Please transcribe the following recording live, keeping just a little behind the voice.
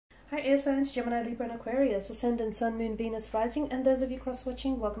Hi air signs, Gemini, Libra and Aquarius, Ascendant, Sun, Moon, Venus, Rising, and those of you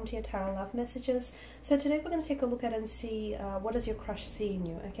cross-watching, welcome to your Tarot Love Messages. So today we're going to take a look at and see what does your crush see in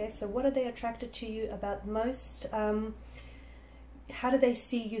you, okay? So what are they attracted to you about most? How do they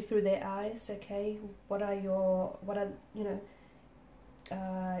see you through their eyes, okay? What are your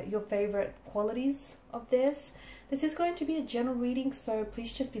favorite qualities of theirs? This is going to be a general reading, so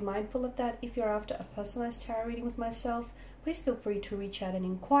please just be mindful of that. If you're after a personalized tarot reading with myself, please feel free to reach out and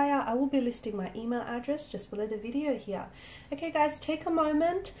inquire. I will be listing my email address just below the video here. Okay guys, take a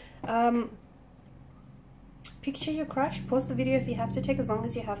moment, picture your crush, pause the video if you have to, take as long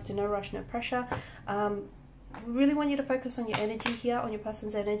as you have to, no rush, no pressure. We really want you to focus on your energy here, on your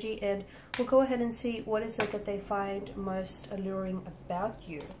person's energy, and we'll go ahead and see what is it that they find most alluring about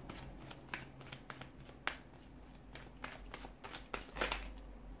you.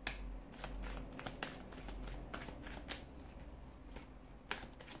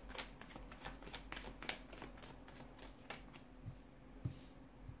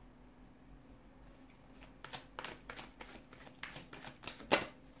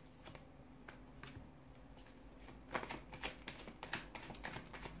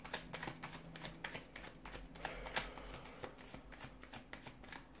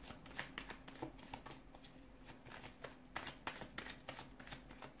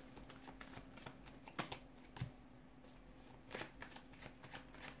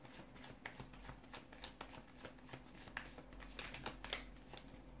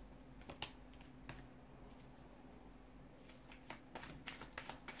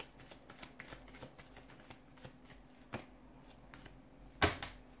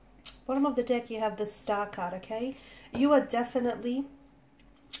 Bottom of the deck, you have the Star card, okay? You are definitely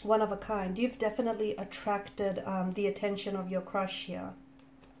one of a kind. You've definitely attracted the attention of your crush here.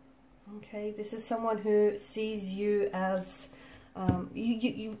 Okay, this is someone who sees you as...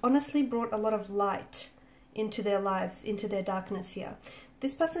 you honestly brought a lot of light into their lives, into their darkness here.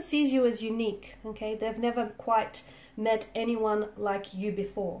 This person sees you as unique, okay? They've never quite met anyone like you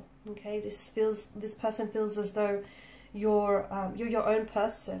before, okay? This person feels as though you're your own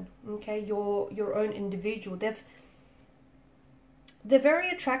person, okay? You're your own individual. They're very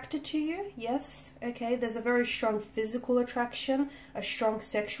attracted to you, yes, okay? There's a very strong physical attraction, a strong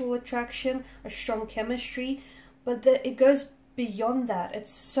sexual attraction, a strong chemistry, but it goes beyond that.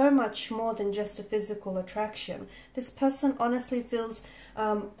 It's so much more than just a physical attraction. This person honestly feels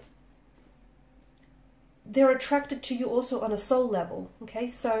they're attracted to you also on a soul level, okay?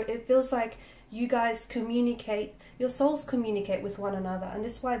 So it feels like you guys communicate, your souls communicate with one another, and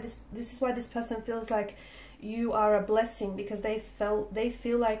this is why this person feels like you are a blessing, because they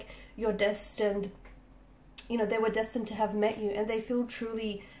feel like you're destined, you know, they were destined to have met you, and they feel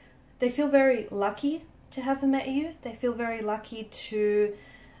very lucky to have met you. They feel very lucky to,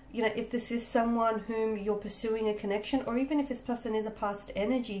 you know, if this is someone whom you're pursuing a connection, or even if this person is a past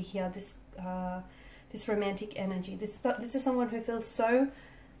energy here, this romantic energy, this is someone who feels so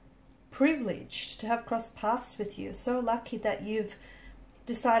privileged to have crossed paths with you, so lucky that you've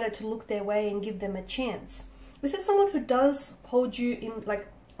decided to look their way and give them a chance. This is someone who does hold you in, like,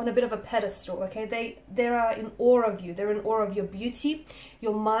 on a bit of a pedestal, okay? They are in awe of you. They're in awe of your beauty,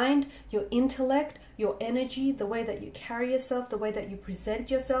 your mind, your intellect, your energy, the way that you carry yourself, the way that you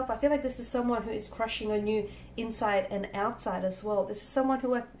present yourself. I feel like this is someone who is crushing on you inside and outside as well. This is someone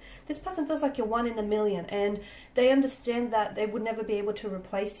who, this person feels like you're one in a million, and they understand that they would never be able to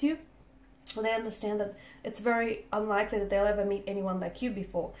replace you. Well, they understand that it's very unlikely that they'll ever meet anyone like you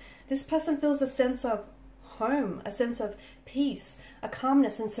before. This person feels a sense of home, a sense of peace, a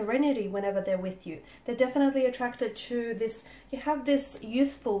calmness and serenity whenever they're with you. They're definitely attracted to this. You have this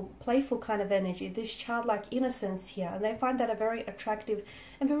youthful, playful kind of energy, this childlike innocence here, and they find that a very attractive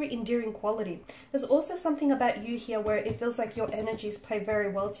and very endearing quality. There's also something about you here where it feels like your energies play very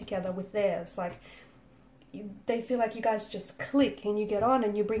well together with theirs. Like, they feel like you guys just click and you get on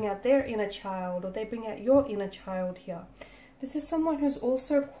and you bring out their inner child, or they bring out your inner child here. This is someone who's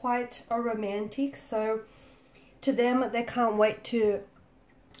also quite a romantic, so to them, they can't wait to,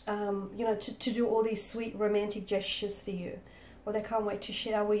 you know, to do all these sweet romantic gestures for you, or they can't wait to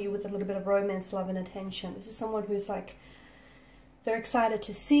shower you with a little bit of romance, love and attention. This is someone who's like, they're excited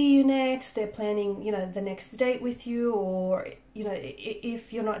to see you next. They're planning, you know, the next date with you, or, you know,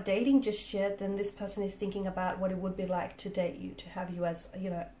 if you're not dating just yet, then this person is thinking about what it would be like to date you, to have you as,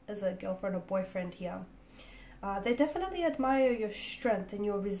 you know, as a girlfriend or boyfriend here. They definitely admire your strength and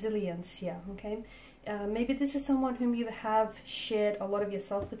your resilience here, okay? Maybe this is someone whom you have shared a lot of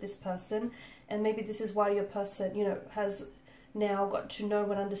yourself with this person, and maybe this is why your person, you know, has now got to know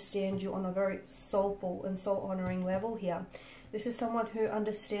and understand you on a very soulful and soul-honoring level here. This is someone who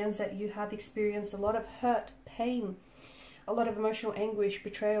understands that you have experienced a lot of hurt, pain, a lot of emotional anguish,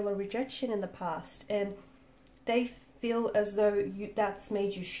 betrayal or rejection in the past, and they feel as though that's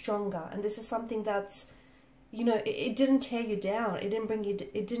made you stronger. And this is something that's, you know, it didn't tear you down. It didn't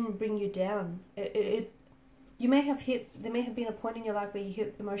bring you down. You may have there may have been a point in your life where you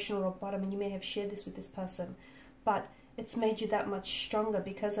hit emotional rock bottom, and you may have shared this with this person, but it's made you that much stronger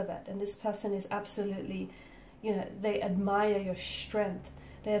because of it. And this person is absolutely, you know, they admire your strength.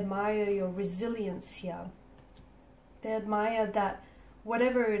 They admire your resilience here. They admire that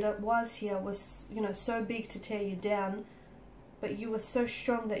whatever it was here was, you know, so big to tear you down, but you were so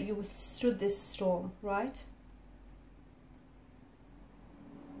strong that you withstood this storm, right?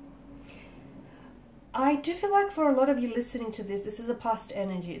 I do feel like for a lot of you listening to this, this is a past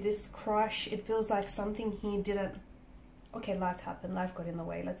energy. This crush, it feels like something he didn't, okay, life happened, life got in the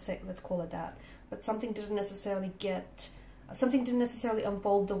way, let's call it that. But something didn't necessarily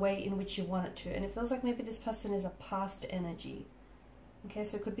unfold the way in which you want it to. And it feels like maybe this person is a past energy. Okay,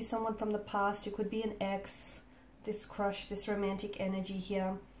 so it could be someone from the past, it could be an ex, this crush, this romantic energy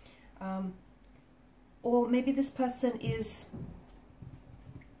here. Or maybe this person is,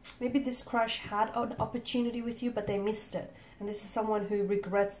 maybe this crush had an opportunity with you, but they missed it. And this is someone who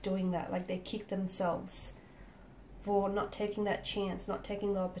regrets doing that, like they kick themselves for not taking that chance, not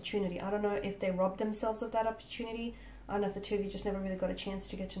taking the opportunity. I don't know if they robbed themselves of that opportunity. I don't know if the two of you just never really got a chance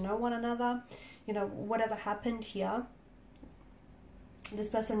to get to know one another. You know, whatever happened here, this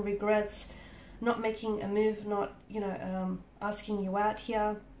person regrets not making a move, not, you know, asking you out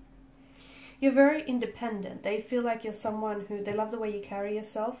here. You're very independent. They feel like you're someone who, they love the way you carry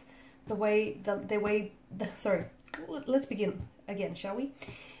yourself, sorry, let's begin again, shall we?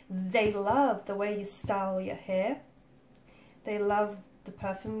 They love the way you style your hair. They love the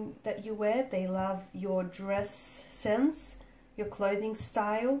perfume that you wear. They love your dress sense, your clothing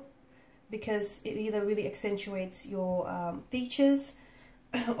style, because it either really accentuates your features,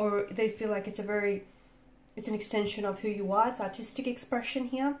 or they feel like it's an extension of who you are. It's artistic expression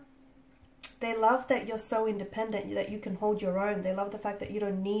here. They love that you're so independent, that you can hold your own. They love the fact that you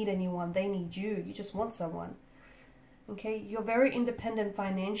don't need anyone. They need you. You just want someone. Okay, you're very independent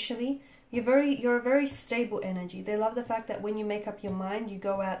financially. You're a very stable energy. They love the fact that when you make up your mind, you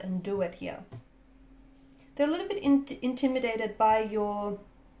go out and do it here. They're a little bit intimidated by your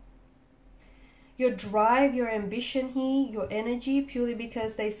drive, your ambition here, your energy, purely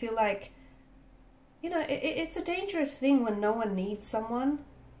because they feel like, you know, it's a dangerous thing when no one needs someone.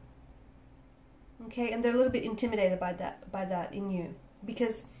 Okay, and they're a little bit intimidated by that in you,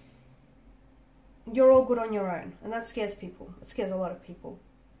 because you're all good on your own, and that scares people. It scares a lot of people.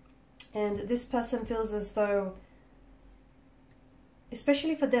 And this person feels as though,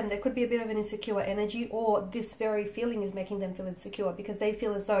 especially for them, there could be a bit of an insecure energy, or this very feeling is making them feel insecure because they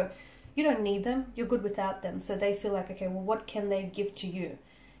feel as though you don't need them, you're good without them. So they feel like, okay, well, what can they give to you?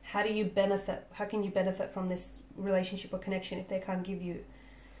 How do you benefit? How can you benefit from this relationship or connection if they can't give you?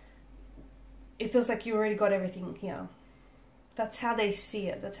 It feels like you already got everything here. That's how they see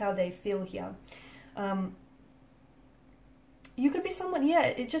it. That's how they feel here. You could be someone, yeah,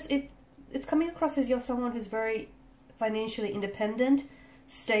 it's coming across as you're someone who's very financially independent,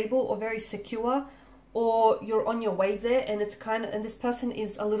 stable, or very secure, or you're on your way there, and it's kind of, and this person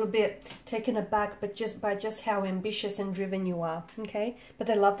is a little bit taken aback, but by just how ambitious and driven you are, okay? But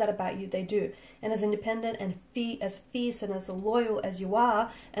they love that about you, they do. And as independent and as fierce and as loyal as you are,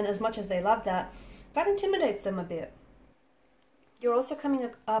 and as much as they love that, that intimidates them a bit. You're also coming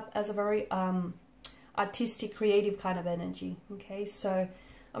up as a very artistic, creative kind of energy, okay? So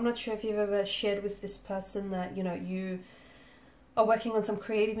I'm not sure if you've ever shared with this person that, you know, you are working on some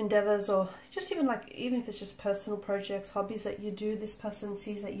creative endeavors, or just even if it's just personal projects, hobbies that you do. This person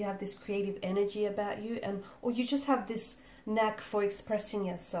sees that you have this creative energy about you, or you just have this knack for expressing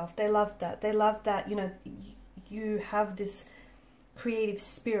yourself. They love that. They love that, you know, you have this creative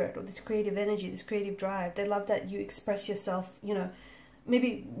spirit, or this creative energy, this creative drive. They love that you express yourself, you know,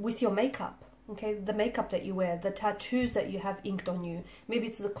 maybe with your makeup. Okay, the makeup that you wear, the tattoos that you have inked on you, maybe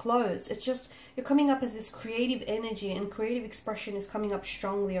it's the clothes. It's just, you're coming up as this creative energy, and creative expression is coming up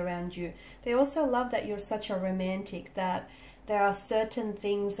strongly around you. They also love that you're such a romantic, that there are certain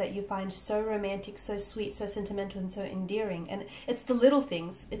things that you find so romantic, so sweet, so sentimental, and so endearing. And it's the little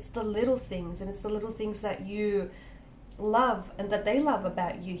things, and it's the little things that you love and that they love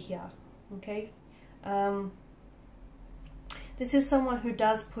about you here, okay? This is someone who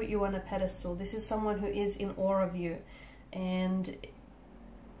does put you on a pedestal. This is someone who is in awe of you. And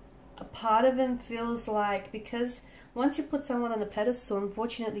a part of them feels like, because once you put someone on a pedestal,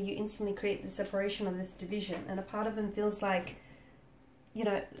 unfortunately, you instantly create this separation or this division. And a part of them feels like, you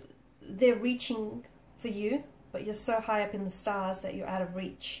know, they're reaching for you, but you're so high up in the stars that you're out of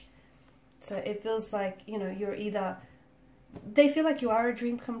reach. So it feels like, you know, you're either, they feel like you are a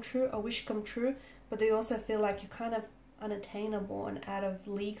dream come true, a wish come true, but they also feel like you're kind of unattainable and out of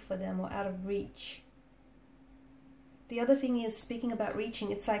league for them or out of reach. The other thing is, speaking about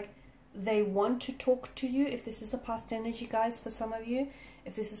reaching, it's like they want to talk to you. If this is a past energy, guys, for some of you,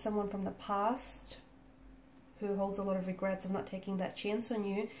 if this is someone from the past who holds a lot of regrets of not taking that chance on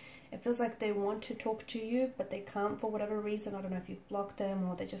you, it feels like they want to talk to you, but they can't for whatever reason. I don't know if you've blocked them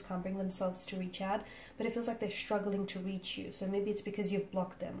or they just can't bring themselves to reach out, but it feels like they're struggling to reach you. So maybe it's because you've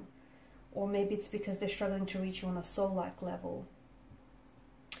blocked them, or maybe it's because they're struggling to reach you on a soul-like level.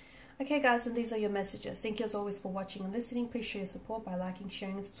 Okay, guys, and these are your messages. Thank you as always for watching and listening. Please show your support by liking,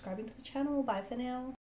 sharing, and subscribing to the channel. Bye for now.